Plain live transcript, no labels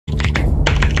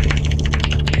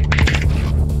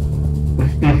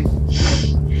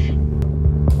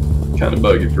kind of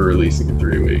buggy for releasing in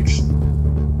 3 weeks.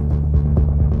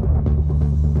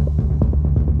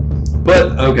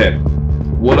 But, okay,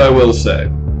 what I will say.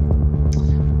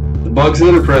 The bugs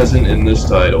that are present in this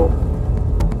title,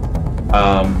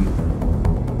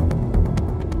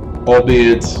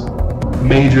 albeit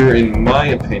major in my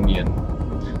opinion,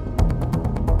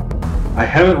 I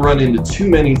haven't run into too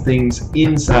many things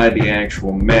inside the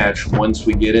actual match once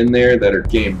we get in there that are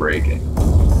game-breaking.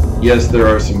 Yes, there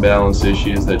are some balance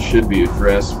issues that should be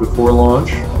addressed before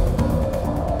launch.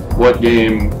 What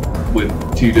game with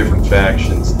 2 different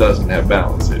factions doesn't have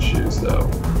balance issues, though,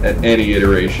 at any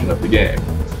iteration of the game,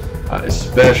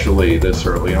 especially this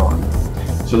early on?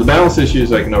 So the balance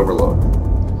issues I can overlook.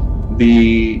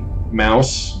 The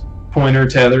mouse pointer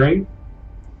tethering,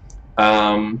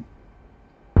 okay,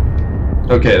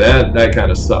 that kind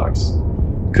of sucks.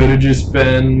 Could have just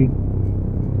been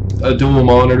a dual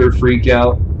monitor freak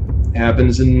out.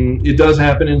 It does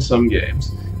happen in some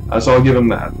games, so I'll give them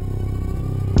that.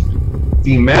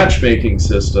 The matchmaking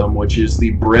system, which is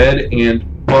the bread and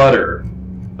butter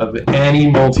of any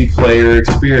multiplayer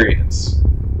experience,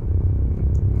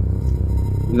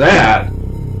 that,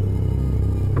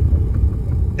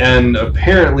 and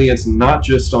apparently it's not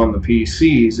just on the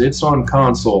PCs, it's on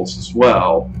consoles as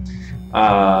well.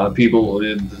 People,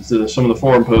 some of the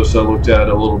forum posts I looked at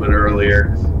a little bit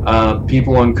earlier,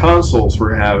 people on consoles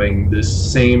were having this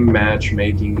same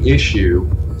matchmaking issue.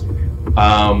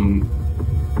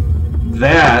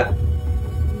 That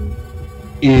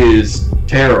is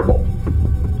terrible.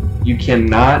 You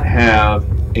cannot have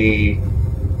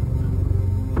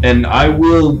and I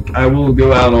will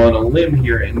go out on a limb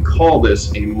here and call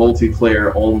this a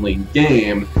multiplayer only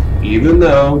game, even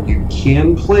though you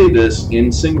can play this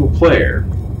in single player.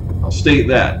 I'll state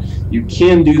that. You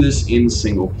can do this in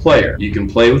single player. You can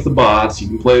play with the bots, you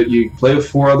can play with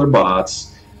 4 other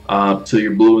bots till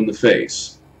you're blue in the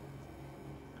face.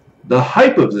 The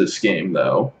hype of this game,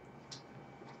 though,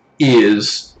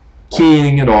 is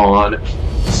keying it on,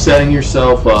 setting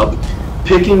yourself up,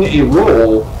 picking a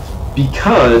role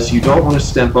because you don't want to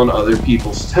step on other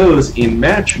people's toes in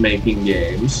matchmaking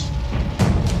games,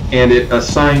 and it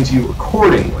assigns you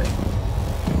accordingly.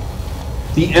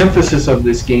 The emphasis of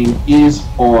this game is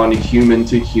on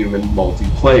human-to-human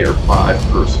multiplayer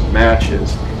 5-person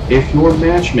matches. If your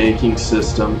matchmaking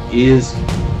system is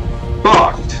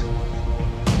fucked,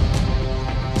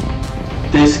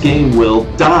 this game will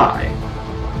die.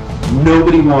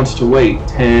 Nobody wants to wait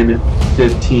 10,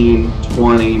 15,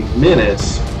 20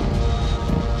 minutes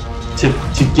to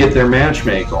get their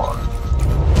matchmake on.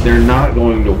 They're not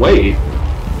going to wait,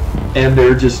 and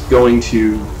they're just going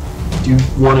to do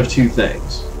one of 2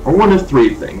 things, or one of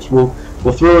 3 things. We'll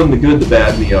throw in the good, the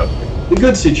bad, and the ugly. The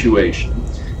good situation,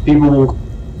 people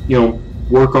will,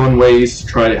 work on ways to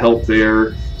try to help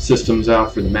their systems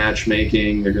out for the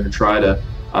matchmaking. They're going to try to,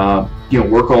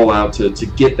 work all out to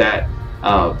get that,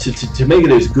 to make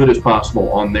it as good as possible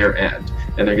on their end,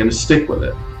 and they're going to stick with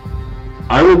it.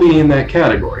 I will be in that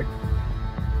category.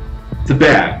 The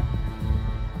bad.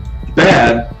 The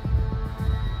bad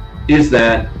is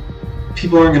that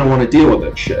people aren't going to want to deal with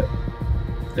that shit.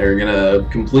 They're going to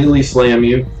completely slam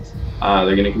you.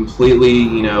 They're going to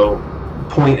completely,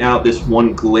 point out this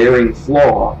one glaring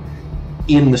flaw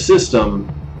in the system,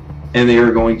 and they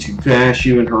are going to bash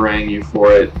you and harangue you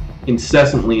for it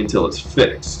incessantly until it's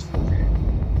fixed.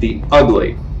 The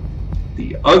ugly.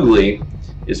 The ugly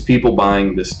is people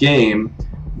buying this game,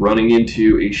 running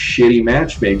into a shitty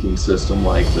matchmaking system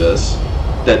like this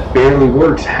that barely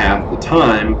works half the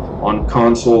time on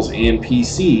consoles and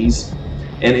PCs,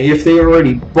 and if they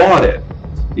already bought it,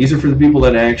 these are for the people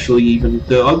that actually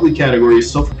the ugly category is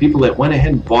still for people that went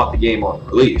ahead and bought the game on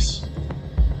release.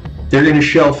 They're going to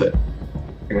shelf it.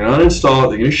 They're going to uninstall it,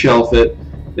 they're going to shelf it,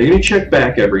 they're going to check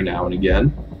back every now and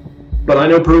again. But I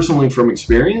know personally from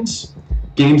experience,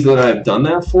 games that I've done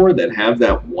that for that have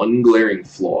that one glaring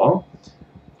flaw,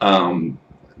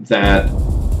 that,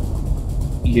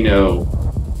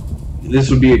 this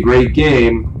would be a great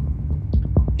game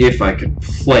if I could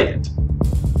play it.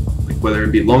 Like whether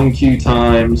it be long queue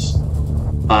times,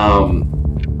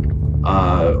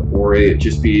 or it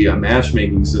just be a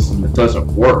matchmaking system that doesn't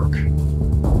work.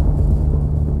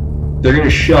 They're going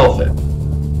to shelf it,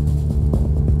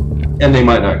 and they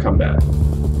might not come back.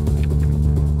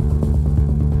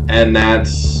 And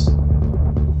that's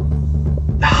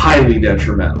highly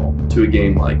detrimental to a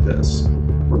game like this,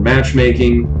 where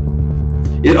matchmaking,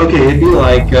 it'd be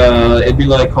like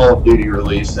Call of Duty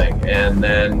releasing, and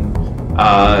then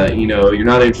you're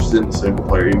not interested in the single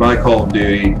player. You buy Call of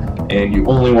Duty and you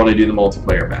only want to do the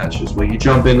multiplayer matches. Well, you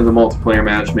jump into the multiplayer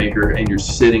matchmaker and you're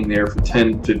sitting there for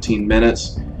 10-15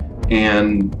 minutes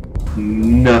and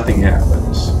nothing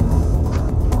happens.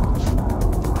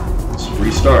 Let's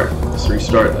restart. Let's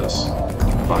restart this.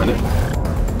 Find it.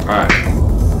 Alright.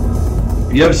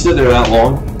 If you have to sit there that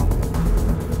long,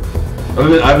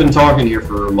 I've been talking here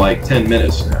for like 10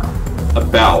 minutes now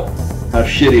about how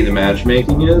shitty the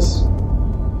matchmaking is,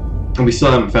 and we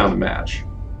still haven't found a match.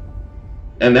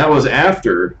 And that was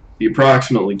after the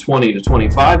approximately 20 to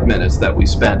 25 minutes that we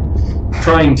spent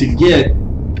trying to get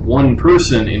one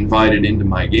person invited into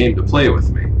my game to play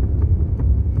with me.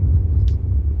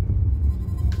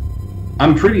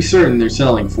 I'm pretty certain they're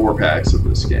selling 4-packs of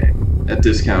this game at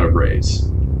discounted rates.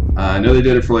 I know they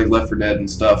did it for like Left 4 Dead and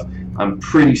stuff. I'm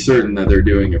pretty certain that they're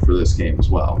doing it for this game as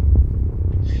well.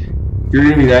 If you're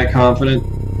going to be that confident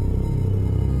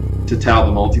to tout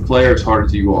the multiplayer as hard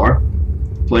as you are,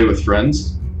 play with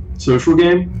friends, social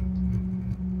game,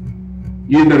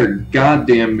 you better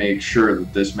goddamn make sure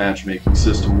that this matchmaking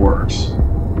system works.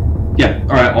 Yeah,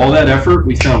 alright, all that effort,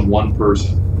 we found one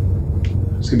person.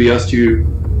 It's going to be us two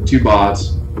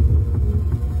bots,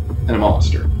 and a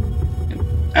monster. And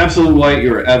Absolute White,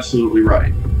 you're absolutely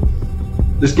right.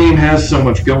 This game has so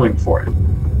much going for it.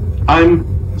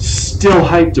 I'm still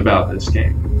hyped about this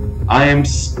game. I am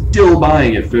still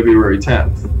buying it February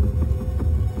 10th.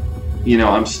 You know,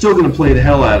 I'm still going to play the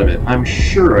hell out of it. I'm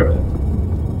sure of it.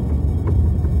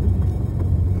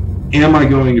 Am I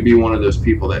going to be one of those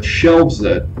people that shelves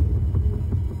it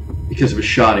because of a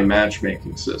shoddy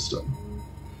matchmaking system?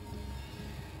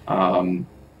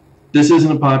 This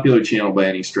isn't a popular channel by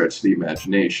any stretch of the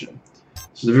imagination.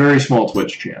 This is a very small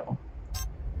Twitch channel.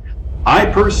 I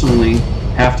personally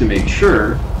have to make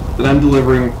sure that I'm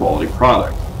delivering a quality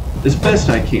product as best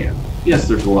I can. Yes,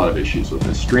 there's a lot of issues with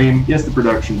this stream. Yes, the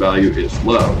production value is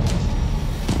low.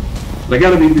 But I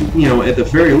gotta be, you know, at the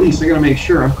very least, I gotta make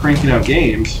sure I'm cranking out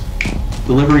games,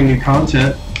 delivering new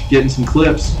content, getting some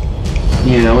clips,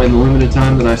 you know, in the limited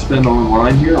time that I spend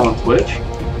online here on Twitch.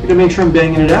 I gotta make sure I'm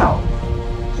banging it out.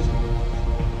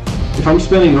 If I'm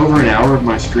spending over an hour of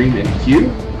my stream in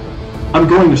queue, I'm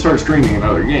going to start streaming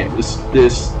another game. This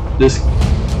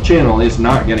channel is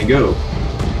not going to go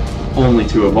only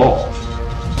to Evolve.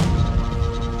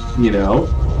 You know?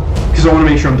 Because I want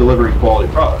to make sure I'm delivering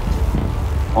quality product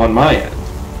on my end.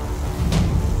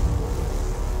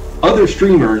 Other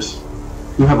streamers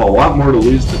who have a lot more to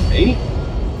lose than me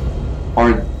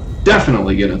are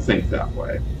definitely going to think that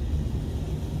way.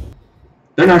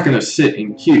 They're not going to sit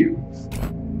in queue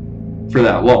for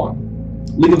that long.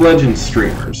 League of Legends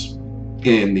streamers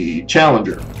in the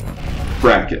Challenger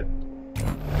bracket,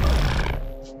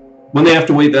 when they have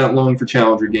to wait that long for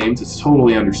Challenger games, it's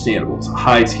totally understandable. It's a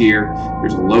high tier,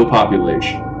 there's a low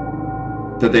population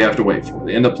that they have to wait for.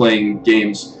 They end up playing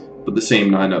games with the same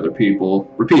 9 other people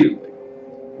repeatedly.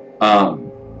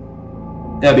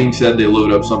 That being said, they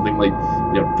load up something like,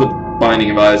 you know, put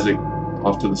Binding of Isaac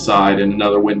off to the side in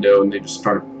another window, and they just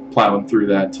start plowing through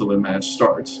that until the match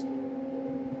starts.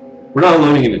 We're not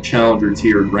loading into Challenger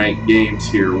tier ranked games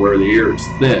here where the air is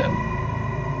thin.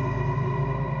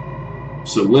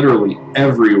 So literally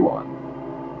everyone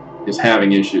is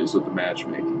having issues with the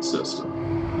matchmaking system.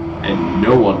 And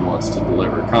no one wants to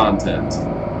deliver content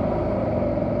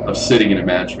of sitting in a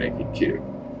matchmaking queue.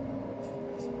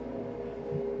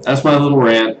 That's my little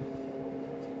rant.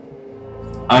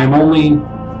 I'm only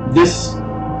this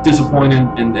disappointed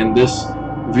and this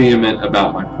vehement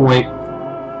about my point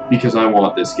because I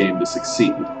want this game to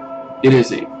succeed. It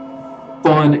is a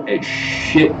fun as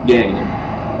shit game.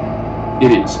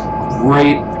 It is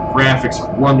great, the graphics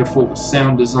are wonderful, the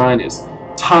sound design is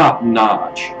top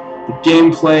notch. The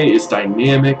gameplay is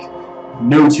dynamic,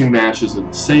 no 2 matches are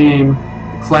the same,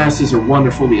 the classes are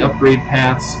wonderful, the upgrade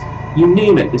paths, you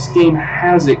name it, this game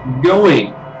has it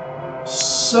going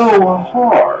so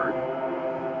hard.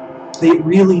 It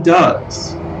really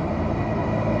does.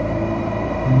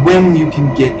 When you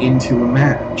can get into a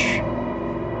match.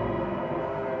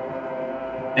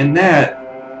 And that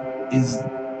is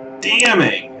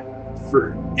damning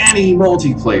for any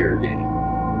multiplayer game.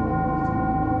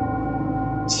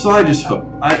 So I just hope,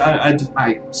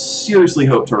 I seriously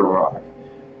hope Turtle Rock,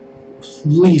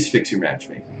 please fix your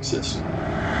matchmaking system.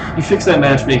 You fix that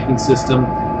matchmaking system,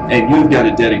 and you've got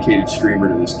a dedicated streamer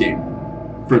to this game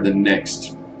for the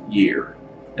next year,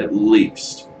 at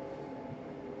least.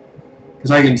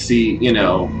 Because I can see, you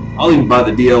know, I'll even buy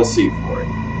the DLC for it.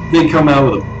 If they come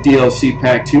out with a DLC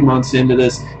pack 2 months into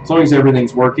this, as long as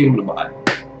everything's working, I'm gonna buy it.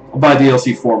 I'll buy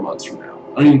DLC 4 months from now.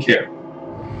 I don't even care.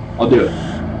 I'll do it.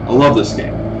 I love this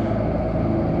game.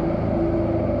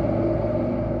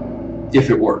 If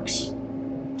it works.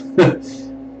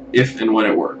 If and when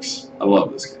it works. I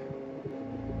love this game.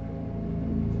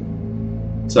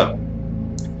 So,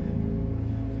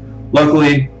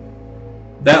 luckily,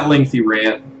 that lengthy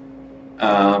rant,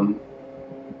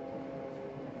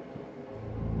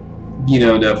 you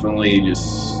know, definitely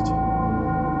just,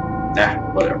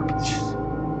 whatever.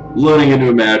 Loading into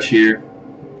a match here.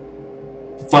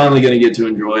 Finally going to get to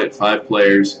enjoy it. 5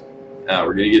 players.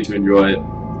 We're going to get to enjoy it.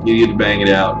 Going to get to bang it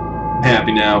out. I'm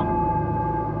happy now.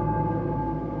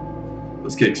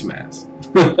 Let's kick some ass.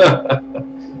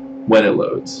 When it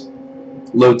loads.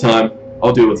 Load time.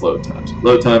 I'll deal with load times.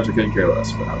 Load times I couldn't care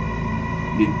less about.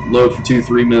 You load for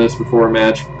 2-3 minutes before a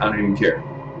match, I don't even care.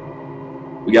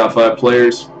 We got 5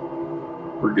 players.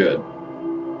 We're good.